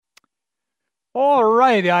All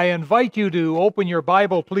right, I invite you to open your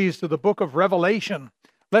Bible, please, to the book of Revelation.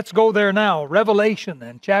 Let's go there now. Revelation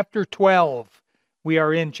and chapter 12. We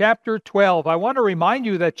are in chapter 12. I want to remind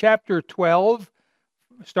you that chapter 12,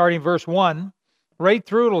 starting verse 1, right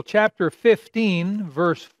through till chapter 15,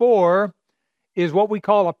 verse 4, is what we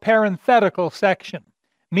call a parenthetical section,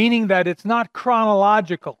 meaning that it's not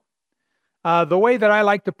chronological. The way that I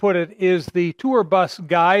like to put it is the tour bus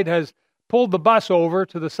guide has pulled the bus over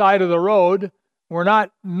to the side of the road. We're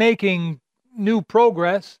not making new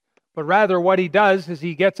progress, but rather what he does is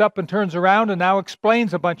he gets up and turns around and now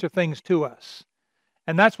explains a bunch of things to us.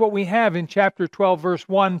 And that's what we have in chapter 12, verse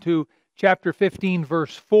 1 to chapter 15,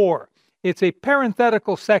 verse 4. It's a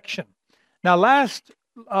parenthetical section. Now, last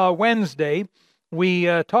Wednesday, we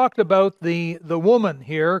talked about the woman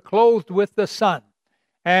here clothed with the sun,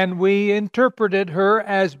 and we interpreted her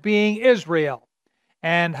as being Israel,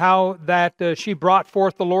 and how that she brought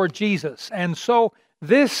forth the Lord Jesus. And so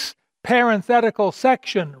this parenthetical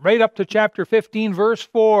section, right up to chapter 15, verse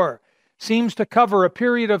 4, seems to cover a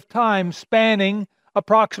period of time spanning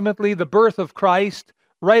approximately the birth of Christ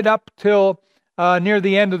right up till near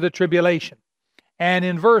the end of the tribulation. And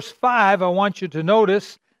in verse 5, I want you to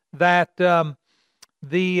notice that the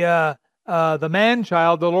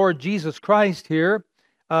man-child, the Lord Jesus Christ here,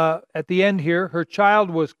 at the end here, her child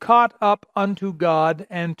was caught up unto God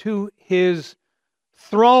and to his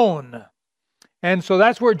throne. And so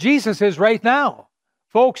that's where Jesus is right now.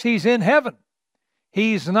 Folks, he's in heaven.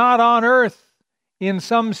 He's not on earth in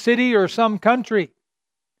some city or some country.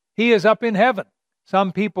 He is up in heaven.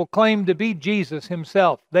 Some people claim to be Jesus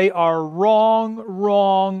himself. They are wrong,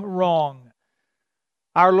 wrong, wrong.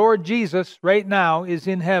 Our Lord Jesus right now is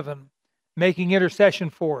in heaven making intercession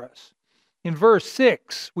for us. In verse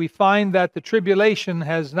 6, we find that the tribulation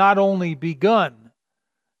has not only begun,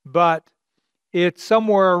 but it's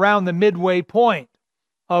somewhere around the midway point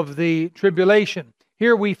of the tribulation.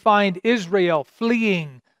 Here we find Israel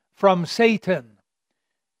fleeing from Satan,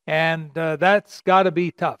 and that's got to be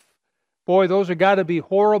tough. Boy, those are got to be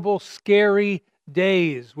horrible, scary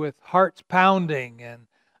days with hearts pounding and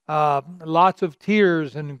lots of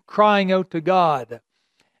tears and crying out to God.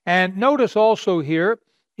 And notice also here,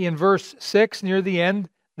 in verse 6, near the end,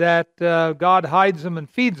 that God hides them and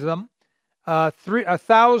feeds them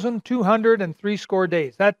 1,260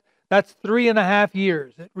 days. That's 3.5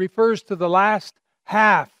 years. It refers to the last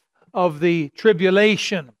half of the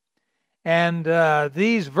tribulation. And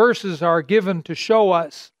these verses are given to show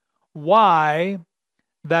us why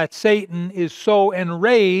that Satan is so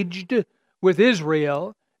enraged with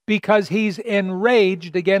Israel, because he's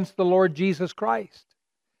enraged against the Lord Jesus Christ.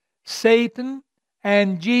 Satan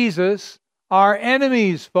and Jesus are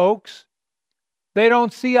enemies, folks. They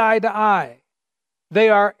don't see eye to eye. They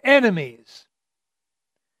are enemies.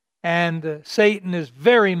 And Satan is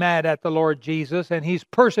very mad at the Lord Jesus, and he's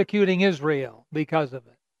persecuting Israel because of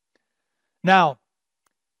it. Now,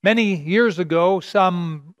 many years ago,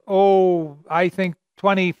 I think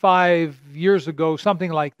 25 years ago,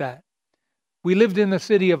 something like that, we lived in the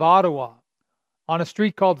city of Ottawa on a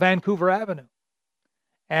street called Vancouver Avenue.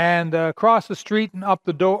 And across the street and up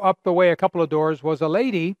the way a couple of doors was a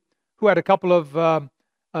lady who had a couple of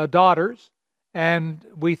daughters. And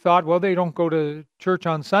we thought, well, they don't go to church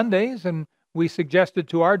on Sundays. And we suggested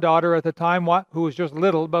to our daughter at the time, who was just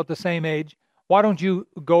little, about the same age, why don't you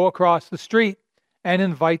go across the street and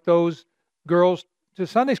invite those girls to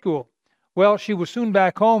Sunday school? Well, she was soon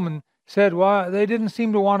back home and said, well, they didn't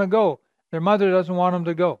seem to want to go. Their mother doesn't want them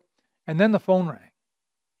to go. And then the phone rang.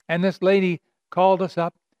 And this lady called us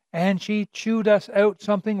up, and she chewed us out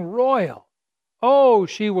something royal. Oh,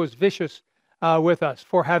 she was vicious with us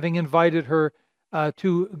for having invited her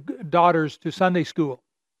two daughters to Sunday school.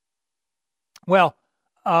 Well,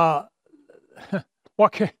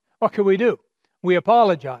 what could we do? We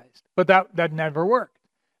apologized, but that never worked.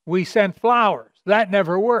 We sent flowers. That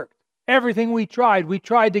never worked. Everything we tried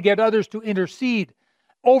to get others to intercede.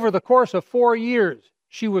 Over the course of 4 years,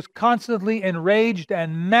 she was constantly enraged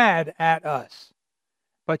and mad at us.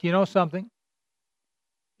 But you know something?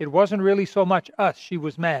 It wasn't really so much us she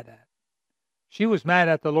was mad at. She was mad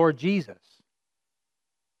at the Lord Jesus.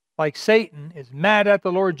 Like Satan is mad at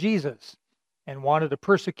the Lord Jesus and wanted to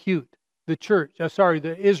persecute the church.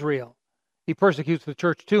 The Israel. He persecutes the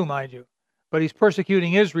church too, mind you. But he's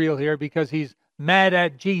persecuting Israel here because he's mad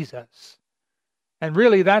at Jesus. And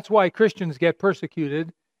really, that's why Christians get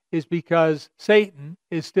persecuted, is because Satan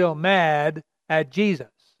is still mad at Jesus.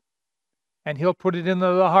 And he'll put it into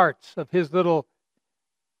the hearts of his little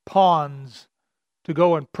pawns to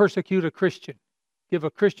go and persecute a Christian, give a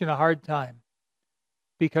Christian a hard time,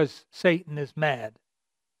 because Satan is mad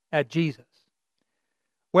at Jesus.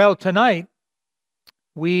 Well, tonight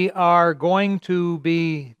we are going to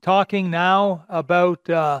be talking now about,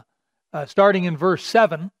 starting in verse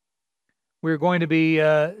 7, we're going to be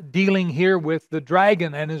dealing here with the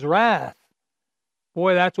dragon and his wrath.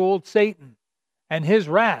 Boy, that's old Satan and his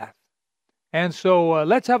wrath. And so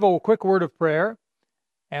let's have a quick word of prayer,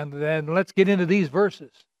 and then let's get into these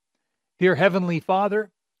verses. Dear Heavenly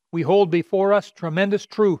Father, we hold before us tremendous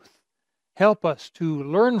truth. Help us to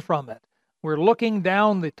learn from it. We're looking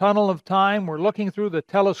down the tunnel of time. We're looking through the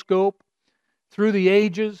telescope, through the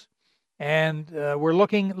ages, and we're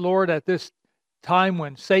looking, Lord, at this time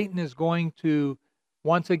when Satan is going to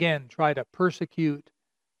once again try to persecute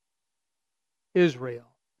Israel.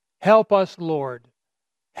 Help us, Lord.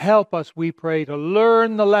 Help us, we pray, to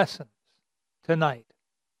learn the lessons tonight,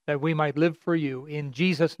 that we might live for you. In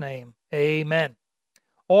Jesus' name, amen.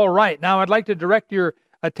 All right, now I'd like to direct your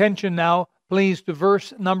attention now, please, to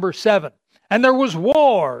verse number 7. And there was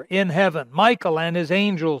war in heaven. Michael and his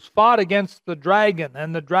angels fought against the dragon,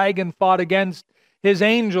 and the dragon fought against his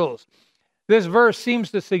angels. This verse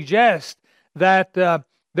seems to suggest that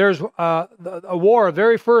there's a war, a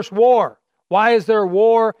very first war. Why is there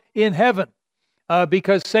war in heaven?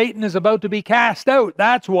 Because Satan is about to be cast out.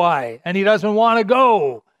 That's why. And he doesn't want to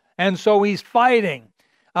go. And so he's fighting.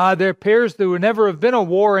 There appears to never have been a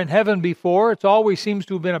war in heaven before. It always seems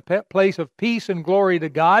to have been a place of peace and glory to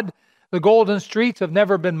God. The golden streets have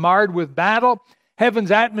never been marred with battle.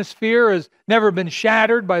 Heaven's atmosphere has never been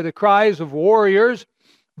shattered by the cries of warriors.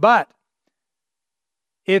 But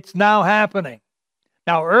it's now happening.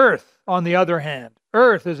 Now, earth, on the other hand,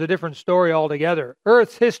 earth is a different story altogether.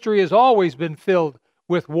 Earth's history has always been filled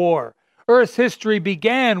with war. Earth's history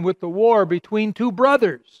began with the war between two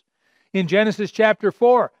brothers in Genesis chapter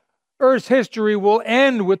 4. Earth's history will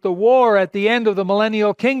end with the war at the end of the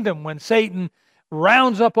millennial kingdom, when Satan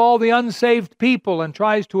rounds up all the unsaved people and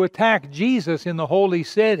tries to attack Jesus in the holy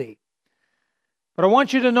city. But I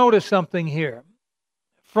want you to notice something here.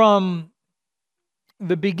 From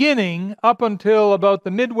the beginning up until about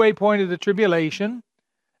the midway point of the tribulation,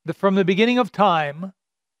 from the beginning of time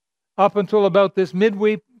up until about this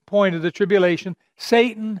midway point of the tribulation,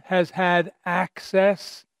 Satan has had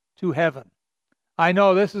access to heaven. I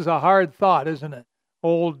know this is a hard thought, isn't it?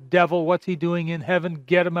 Old devil, what's he doing in heaven?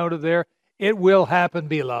 Get him out of there. It will happen,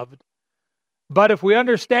 beloved. But if we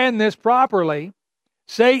understand this properly,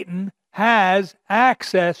 Satan has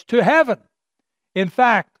access to heaven. In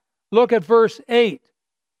fact, look at verse 8.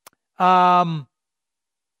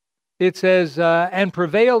 It says, and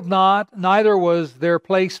prevailed not, neither was their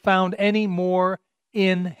place found any more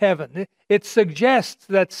in heaven. It suggests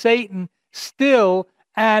that Satan still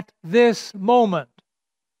at this moment,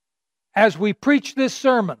 as we preach this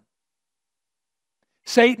sermon,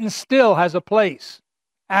 Satan still has a place,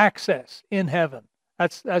 access in heaven.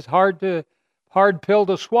 That's hard pill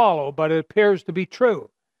to swallow, but it appears to be true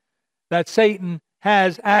that Satan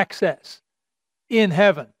has access in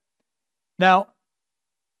heaven. Now,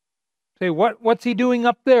 say, what's he doing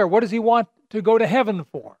up there? What does he want to go to heaven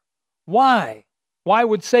for? Why? Why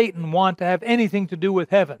would Satan want to have anything to do with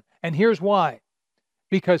heaven? And here's why.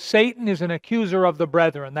 Because Satan is an accuser of the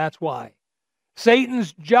brethren. That's why.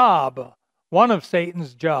 Satan's job, one of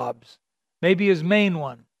Satan's jobs, maybe his main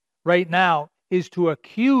one right now, is to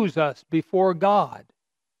accuse us before God.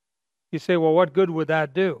 You say, well, what good would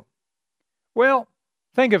that do? Well,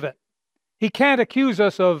 think of it. He can't accuse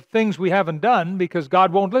us of things we haven't done because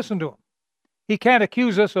God won't listen to him. He can't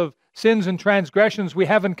accuse us of sins and transgressions we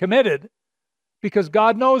haven't committed because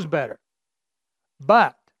God knows better.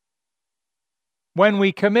 But when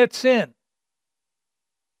we commit sin,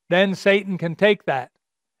 then Satan can take that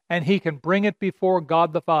and he can bring it before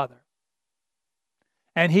God the Father.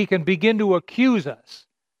 And he can begin to accuse us.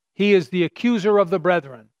 He is the accuser of the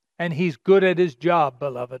brethren, and he's good at his job,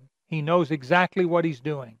 beloved. He knows exactly what he's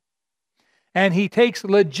doing. And he takes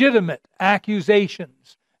legitimate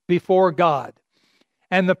accusations before God.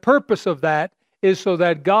 And the purpose of that is so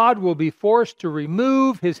that God will be forced to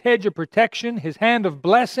remove his hedge of protection, his hand of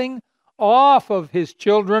blessing off of his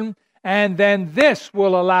children, and then this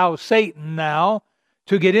will allow Satan now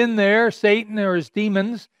to get in there, Satan or his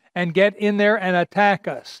demons, and get in there and attack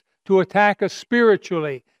us, to attack us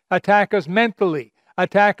spiritually, attack us mentally,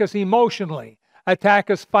 attack us emotionally, attack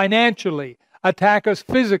us financially, attack us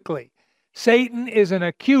physically. Satan is an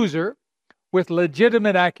accuser with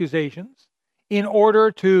legitimate accusations in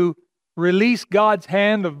order to release God's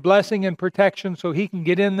hand of blessing and protection so he can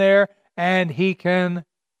get in there and he can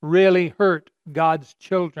really hurt God's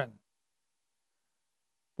children.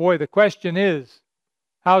 Boy, the question is,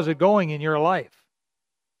 how's it going in your life?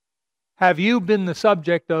 Have you been the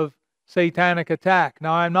subject of satanic attack.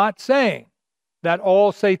 Now, I'm not saying that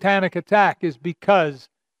all satanic attack is because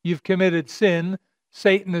you've committed sin.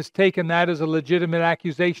 Satan has taken that as a legitimate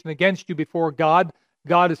accusation against you before God.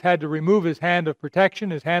 God has had to remove his hand of protection,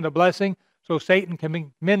 his hand of blessing, so Satan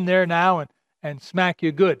can come in there now and smack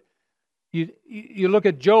you good. You look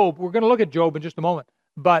at Job. We're going to look at Job in just a moment.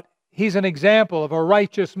 But he's an example of a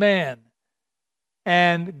righteous man,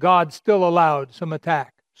 and God still allowed some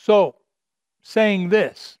attack. So, saying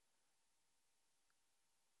this,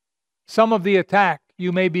 some of the attack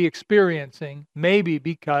you may be experiencing may be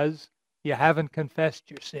because you haven't confessed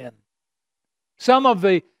your sin. Some of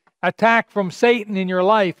the attack from Satan in your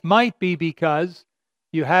life might be because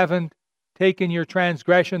you haven't taken your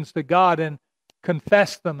transgressions to God and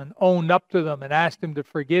confessed them and owned up to them and asked him to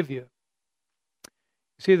forgive you.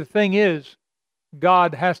 See, the thing is,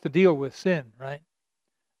 God has to deal with sin, right?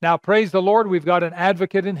 Now, praise the Lord, we've got an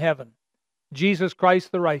advocate in heaven, Jesus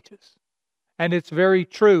Christ the righteous. And it's very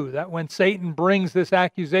true that when Satan brings this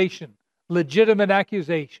accusation, legitimate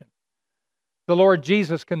accusation, the Lord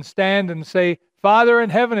Jesus can stand and say, Father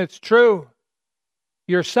in heaven, it's true.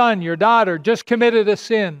 Your son, your daughter just committed a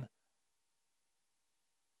sin.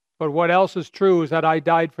 But what else is true is that I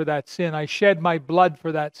died for that sin. I shed my blood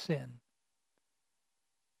for that sin.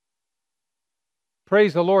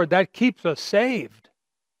 Praise the Lord, that keeps us saved.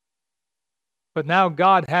 But now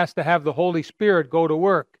God has to have the Holy Spirit go to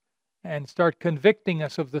work and start convicting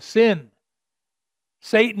us of the sin.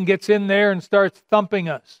 Satan gets in there and starts thumping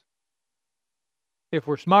us. If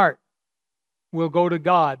we're smart, we'll go to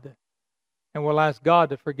God and we'll ask God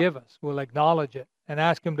to forgive us. We'll acknowledge it and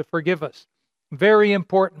ask him to forgive us. Very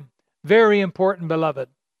important, beloved.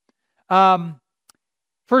 1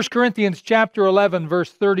 Corinthians chapter 11, verse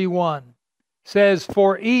 31 says,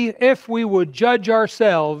 For if we would judge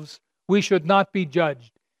ourselves, we should not be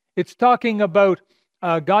judged. It's talking about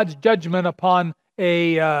God's judgment upon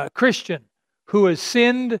a Christian who has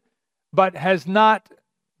sinned but has not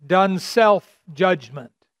done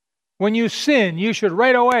self-judgment. When you sin, you should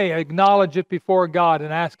right away acknowledge it before God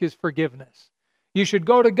and ask his forgiveness. You should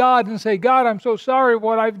go to God and say, God, I'm so sorry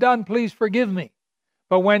what I've done. Please forgive me.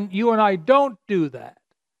 But when you and I don't do that,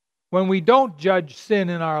 when we don't judge sin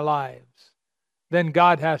in our lives, then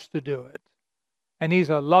God has to do it. And he's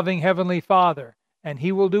a loving heavenly Father, and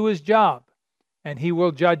he will do his job, and he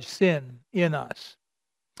will judge sin in us.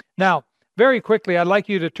 Now, very quickly, I'd like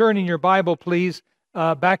you to turn in your Bible, please,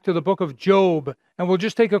 back to the book of Job. And we'll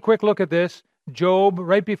just take a quick look at this. Job,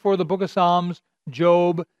 right before the book of Psalms,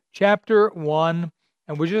 Job chapter 1.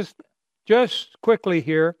 And we'll just quickly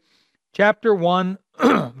here, chapter 1,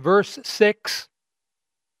 verse 6.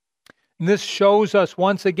 And this shows us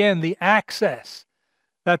once again the access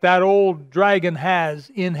that old dragon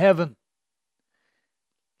has in heaven.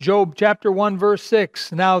 Job chapter 1, verse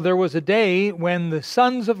 6. Now there was a day when the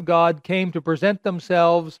sons of God came to present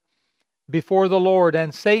themselves before the Lord,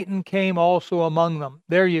 and Satan came also among them.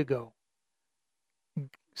 There you go.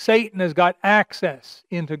 Satan has got access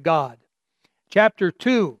into God. Chapter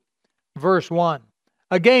 2, verse 1.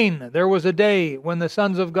 Again, there was a day when the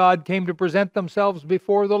sons of God came to present themselves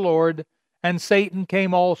before the Lord, and Satan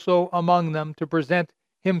came also among them to present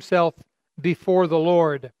himself before the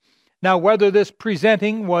Lord. Now, whether this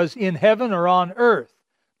presenting was in heaven or on earth,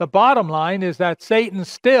 the bottom line is that Satan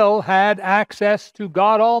still had access to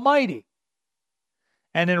God Almighty.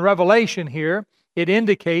 And in Revelation here, it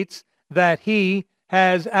indicates that he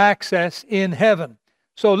has access in heaven.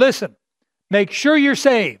 So listen, make sure you're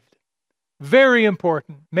saved. Very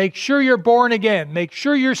important. Make sure you're born again. Make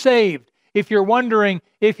sure you're saved. If you're wondering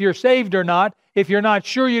if you're saved or not, if you're not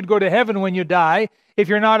sure you'd go to heaven when you die, if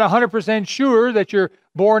you're not 100% sure that you're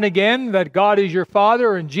born again, that God is your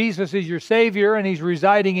Father and Jesus is your Savior and he's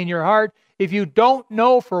residing in your heart, if you don't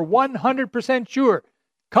know for 100% sure,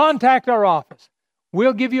 contact our office.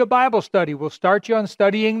 We'll give you a Bible study. We'll start you on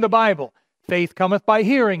studying the Bible. Faith cometh by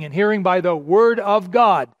hearing, and hearing by the Word of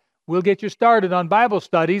God. We'll get you started on Bible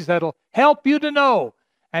studies that'll help you to know.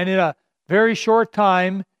 And in a very short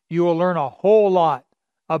time, you will learn a whole lot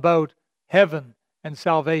about heaven and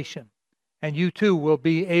salvation. And you too will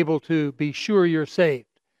be able to be sure you're saved.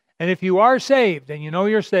 And if you are saved and you know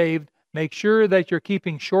you're saved, make sure that you're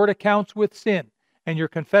keeping short accounts with sin and you're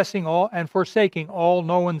confessing all and forsaking all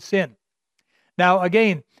known sin. Now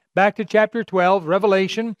again, back to chapter 12,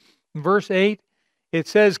 Revelation, verse 8, it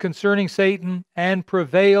says concerning Satan, and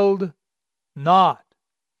prevailed not.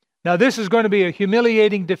 Now this is going to be a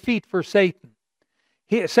humiliating defeat for Satan.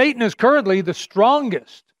 Satan is currently the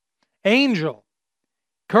strongest angel,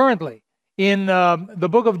 currently, in the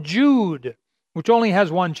book of Jude, which only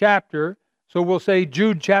has one chapter. So we'll say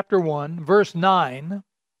Jude chapter 1, verse 9.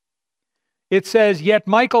 it says, "Yet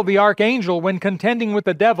Michael the archangel, when contending with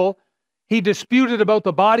the devil, he disputed about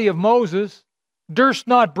the body of Moses, durst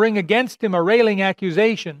not bring against him a railing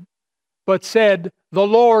accusation, but said, The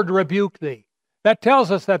Lord rebuke thee." That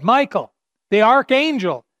tells us that Michael, the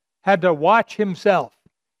archangel, had to watch himself.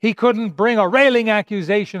 He couldn't bring a railing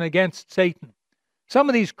accusation against Satan. Some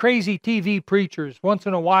of these crazy TV preachers, once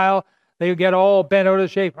in a while, they get all bent out of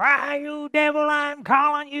shape. "Ah, you devil, I'm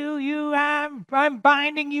calling you, I'm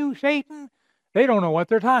binding you, Satan." They don't know what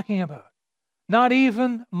they're talking about. Not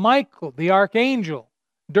even Michael, the archangel,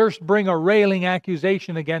 durst bring a railing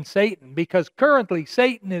accusation against Satan, because currently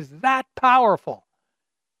Satan is that powerful.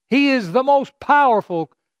 He is the most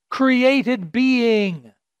powerful created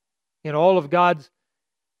being in all of God's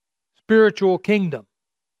spiritual kingdom.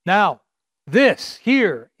 Now, this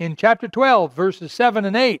here in chapter 12, verses 7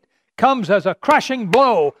 and 8, comes as a crushing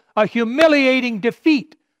blow, a humiliating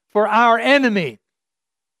defeat for our enemy.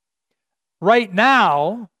 Right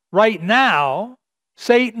now,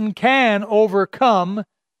 Satan can overcome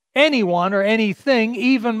anyone or anything,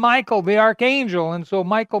 even Michael the archangel, and so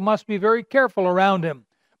Michael must be very careful around him.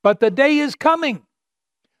 But the day is coming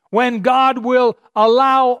when God will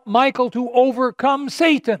allow Michael to overcome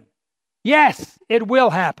Satan. Yes, it will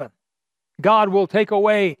happen. God will take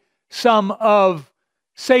away some of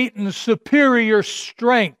Satan's superior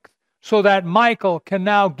strength so that Michael can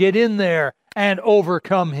now get in there and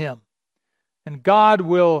overcome him. And God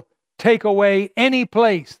will take away any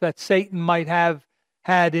place that Satan might have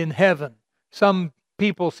had in heaven. Some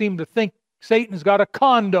people seem to think Satan's got a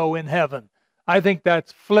condo in heaven. I think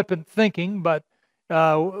that's flippant thinking, but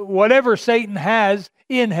whatever Satan has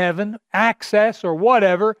in heaven, access or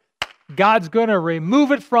whatever, God's going to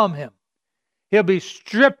remove it from him. He'll be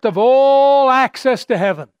stripped of all access to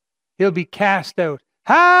heaven. He'll be cast out.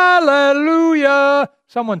 Hallelujah!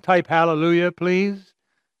 Someone type hallelujah, please.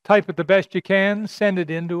 Type it the best you can. Send it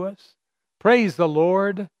in to us. Praise the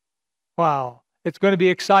Lord. Wow. It's going to be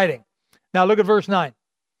exciting. Now look at verse 9.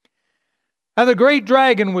 "And the great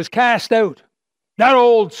dragon was cast out, that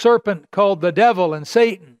old serpent called the devil and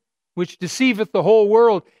Satan, which deceiveth the whole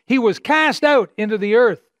world. He was cast out into the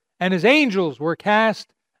earth, and his angels were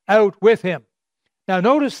cast out with him." Now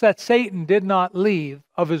notice that Satan did not leave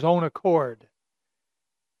of his own accord.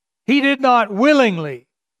 He did not willingly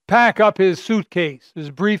pack up his suitcase, his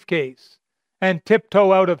briefcase, and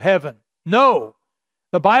tiptoe out of heaven. No,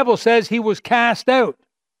 the Bible says he was cast out.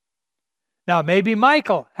 Now maybe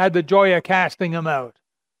Michael had the joy of casting him out.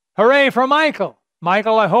 Hooray for Michael.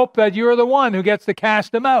 Michael, I hope that you're the one who gets to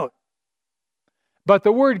cast him out. But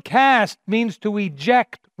the word cast means to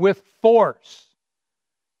eject with force.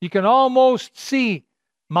 You can almost see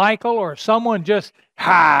Michael or someone just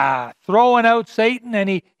throwing out Satan,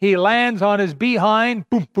 and he lands on his behind.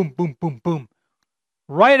 Boom, boom, boom, boom, boom.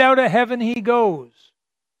 Right out of heaven he goes.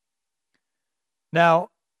 Now,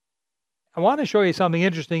 I want to show you something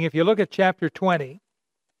interesting. If you look at chapter 20,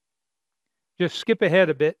 just skip ahead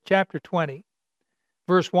a bit, chapter 20.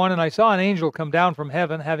 Verse 1, "And I saw an angel come down from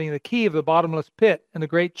heaven, having the key of the bottomless pit and the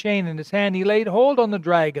great chain in his hand. He laid hold on the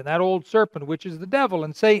dragon, that old serpent, which is the devil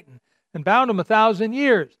and Satan, and bound him 1,000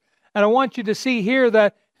 years. And I want you to see here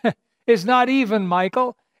that it's not even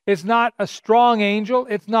Michael. It's not a strong angel.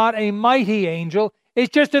 It's not a mighty angel.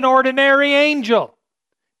 It's just an ordinary angel.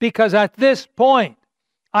 Because at this point,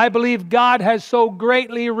 I believe God has so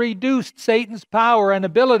greatly reduced Satan's power and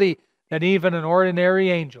ability that even an ordinary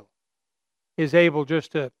angel is able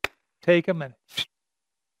just to take him and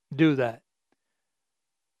do that.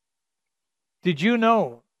 Did you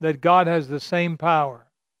know that God has the same power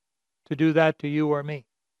to do that to you or me?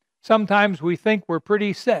 Sometimes we think we're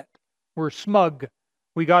pretty set. We're smug.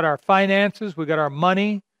 We got our finances. We got our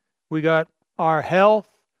money. We got our health.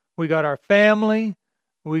 We got our family.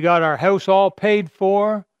 We got our house all paid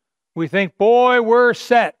for. We think, boy, we're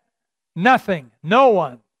set. Nothing, no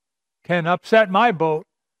one can upset my boat.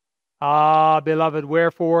 Ah, beloved,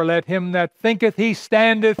 wherefore let him that thinketh he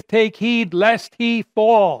standeth take heed lest he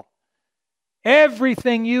fall.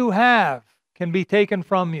 Everything you have can be taken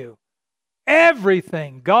from you.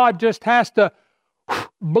 Everything. God just has to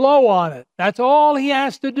blow on it. That's all he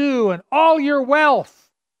has to do. And all your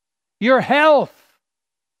wealth, your health.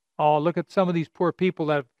 Oh, look at some of these poor people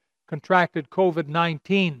that have contracted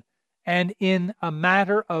COVID-19. And in a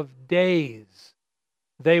matter of days,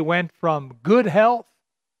 they went from good health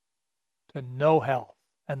to no health,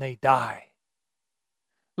 and they die.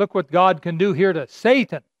 Look what God can do here to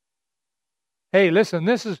Satan. Hey, listen,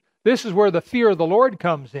 this is where the fear of the Lord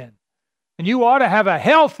comes in. And you ought to have a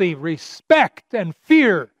healthy respect and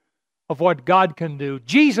fear of what God can do.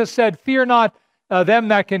 Jesus said, "Fear not them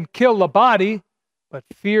that can kill the body, but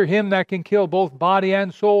fear him that can kill both body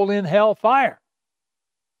and soul in hell fire.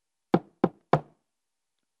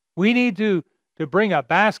 We need to bring a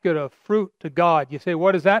basket of fruit to God. You say,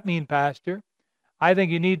 what does that mean, Pastor? I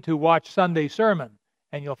think you need to watch Sunday sermon,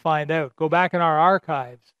 and you'll find out. Go back in our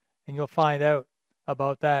archives, and you'll find out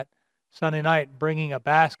about that Sunday night, bringing a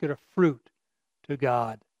basket of fruit to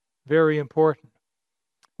God. Very important.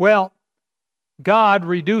 Well, God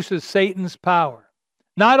reduces Satan's power.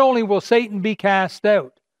 Not only will Satan be cast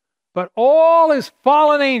out, but all his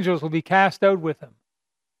fallen angels will be cast out with him.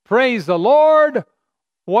 Praise the Lord.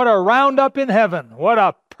 What a roundup in heaven. What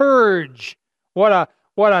a purge. What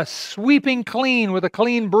a sweeping clean with a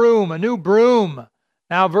clean broom, a new broom.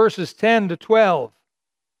 Now verses 10 to 12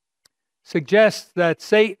 suggests that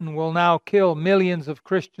Satan will now kill millions of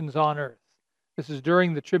Christians on earth. This is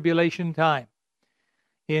during the tribulation time,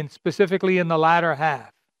 specifically in the latter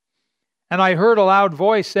half. And I heard a loud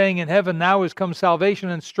voice saying in heaven, now is come salvation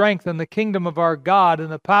and strength and the kingdom of our God and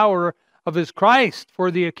the power of his Christ.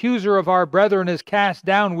 For the accuser of our brethren is cast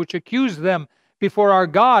down, which accused them before our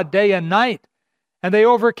God day and night. And they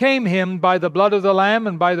overcame him by the blood of the Lamb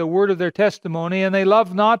and by the word of their testimony, and they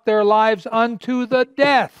loved not their lives unto the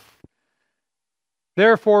death.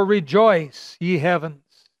 Therefore rejoice, ye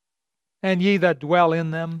heavens, and ye that dwell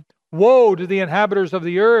in them. Woe to the inhabitants of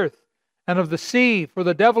the earth and of the sea, for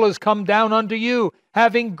the devil is come down unto you,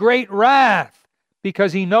 having great wrath,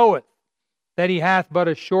 because he knoweth that he hath but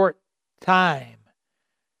a short time.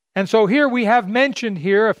 And so here we have mentioned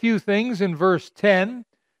here a few things in verse 10.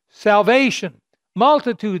 Salvation,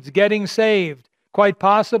 multitudes getting saved, quite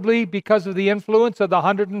possibly because of the influence of the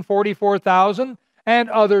 144,000 and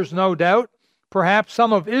others, no doubt. Perhaps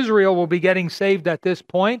some of Israel will be getting saved at this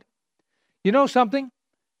point. You know something?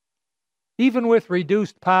 Even with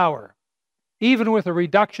reduced power, even with a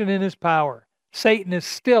reduction in his power, Satan is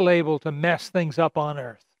still able to mess things up on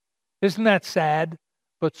earth. Isn't that sad?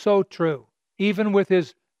 But so true. Even with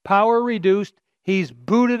his power reduced, he's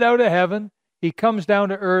booted out of heaven, he comes down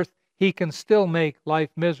to earth, he can still make life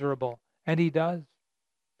miserable. And he does.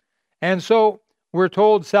 And so we're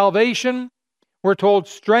told salvation, we're told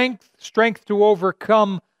strength to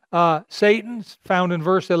overcome Satan, found in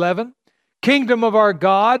verse 11. Kingdom of our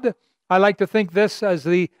God, I like to think this as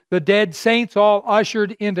the dead saints all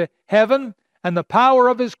ushered into heaven, and the power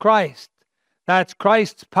of his Christ. That's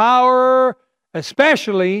Christ's power,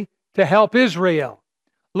 especially to help Israel.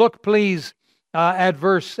 Look, please, at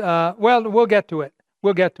verse, we'll get to it.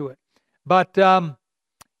 We'll get to it. But,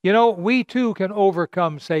 we too can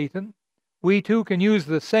overcome Satan. We too can use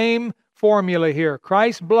the same formula here.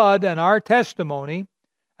 Christ's blood and our testimony,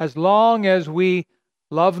 as long as we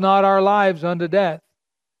love not our lives unto death,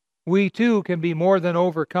 we too can be more than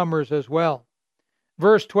overcomers as well.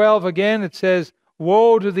 Verse 12 again, it says,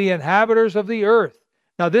 woe to the inhabitants of the earth.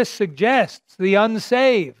 Now this suggests the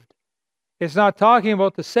unsaved. It's not talking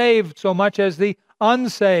about the saved so much as the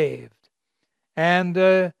unsaved. And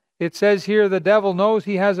it says here the devil knows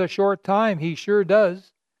he has a short time. He sure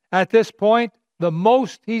does. At this point, the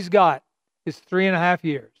most he's got is 3.5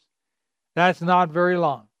 years. That's not very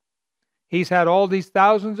long. He's had all these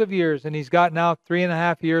thousands of years, and he's got now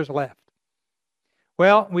 3.5 years left.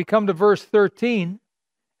 Well, we come to verse 13,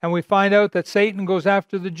 and we find out that Satan goes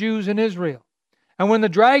after the Jews in Israel. And when the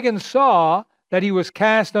dragon saw that he was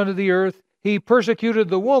cast unto the earth, he persecuted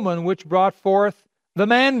the woman which brought forth the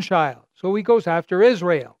man-child. So he goes after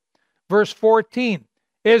Israel. Verse 14,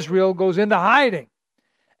 Israel goes into hiding.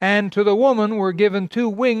 And to the woman were given 2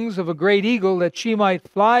 wings of a great eagle, that she might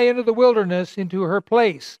fly into the wilderness, into her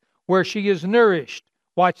place, where she is nourished.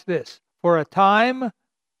 Watch this. For a time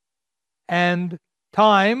and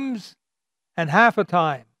times and half a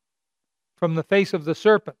time from the face of the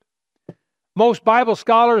serpent. Most Bible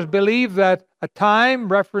scholars believe that a time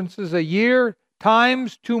references a year,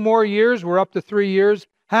 times 2 more years, we're up to 3 years.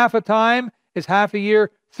 Half a time is half a year,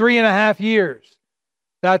 3.5 years.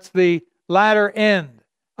 That's the latter end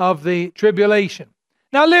of the tribulation.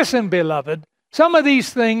 Now listen, beloved, some of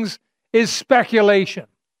these things is speculation.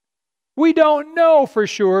 We don't know for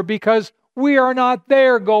sure because we are not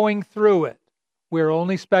there going through it. We're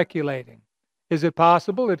only speculating. Is it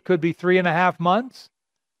possible it could be 3.5 months?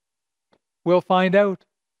 We'll find out.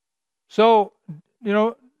 So,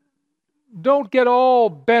 don't get all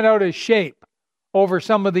bent out of shape over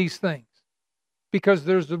some of these things, because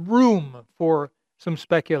there's room for some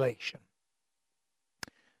speculation.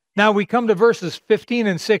 Now we come to verses 15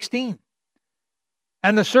 and 16.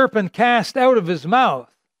 And the serpent cast out of his mouth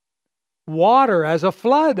water as a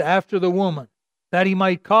flood after the woman, that he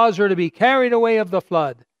might cause her to be carried away of the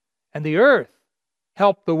flood. And the earth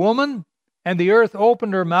helped the woman And the earth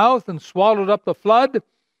opened her mouth and swallowed up the flood,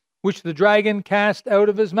 which the dragon cast out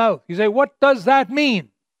of his mouth. You say, what does that mean?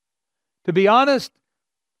 To be honest,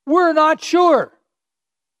 we're not sure.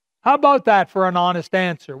 How about that for an honest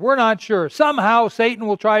answer? We're not sure. Somehow Satan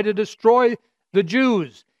will try to destroy the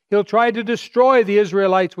Jews. He'll try to destroy the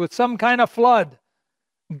Israelites with some kind of flood.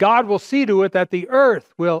 God will see to it that the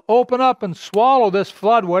earth will open up and swallow this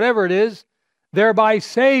flood, whatever it is, thereby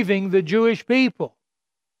saving the Jewish people.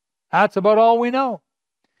 That's about all we know.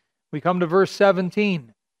 We come to verse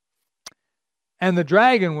 17. And the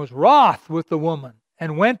dragon was wroth with the woman,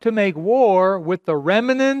 and went to make war with the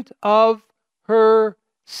remnant of her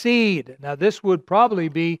seed. Now this would probably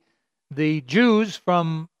be the Jews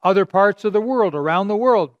from other parts of the world, around the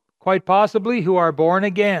world, quite possibly, who are born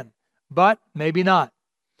again, but maybe not.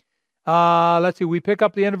 Let's see, we pick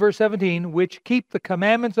up the end of verse 17, which keep the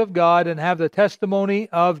commandments of God and have the testimony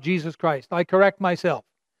of Jesus Christ. I correct myself.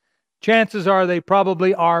 Chances are they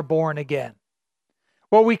probably are born again.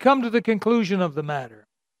 Well, we come to the conclusion of the matter.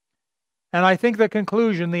 And I think the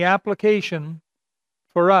conclusion, the application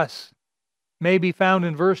for us, may be found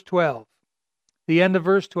in verse 12. The end of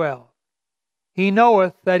verse 12. He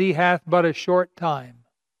knoweth that he hath but a short time.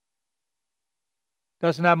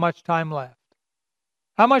 Doesn't have much time left.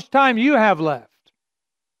 How much time do you have left?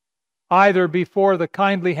 Either before the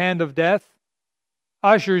kindly hand of death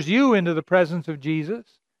ushers you into the presence of Jesus.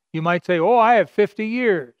 You might say, oh, I have 50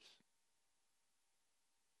 years.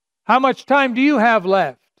 How much time do you have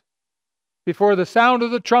left before the sound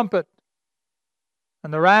of the trumpet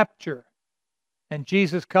and the rapture, and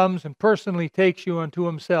Jesus comes and personally takes you unto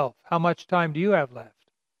himself? How much time do you have left?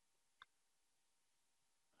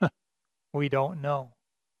 We don't know.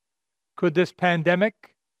 Could this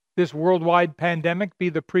pandemic, this worldwide pandemic, be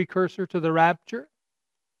the precursor to the rapture?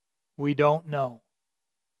 We don't know.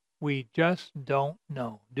 We just don't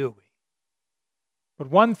know, do we?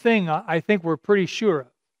 But one thing I think we're pretty sure of.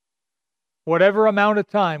 Whatever amount of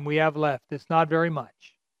time we have left, it's not very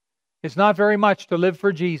much. It's not very much to live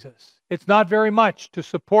for Jesus. It's not very much to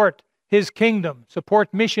support his kingdom,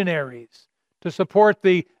 support missionaries, to support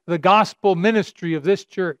the gospel ministry of this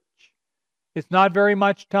church. It's not very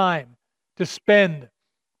much time to spend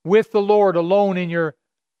with the Lord alone in your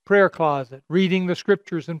prayer closet, reading the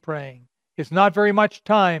scriptures and praying. It's not very much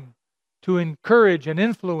time to encourage and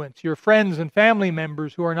influence your friends and family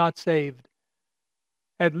members who are not saved.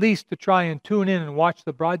 At least to try and tune in and watch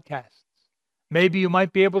the broadcasts. Maybe you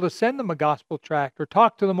might be able to send them a gospel tract or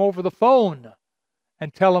talk to them over the phone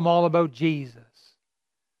and tell them all about Jesus.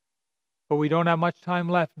 But we don't have much time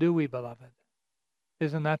left, do we, beloved?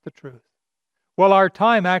 Isn't that the truth? Well, our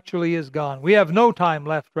time actually is gone. We have no time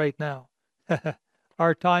left right now.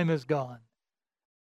 Our time is gone.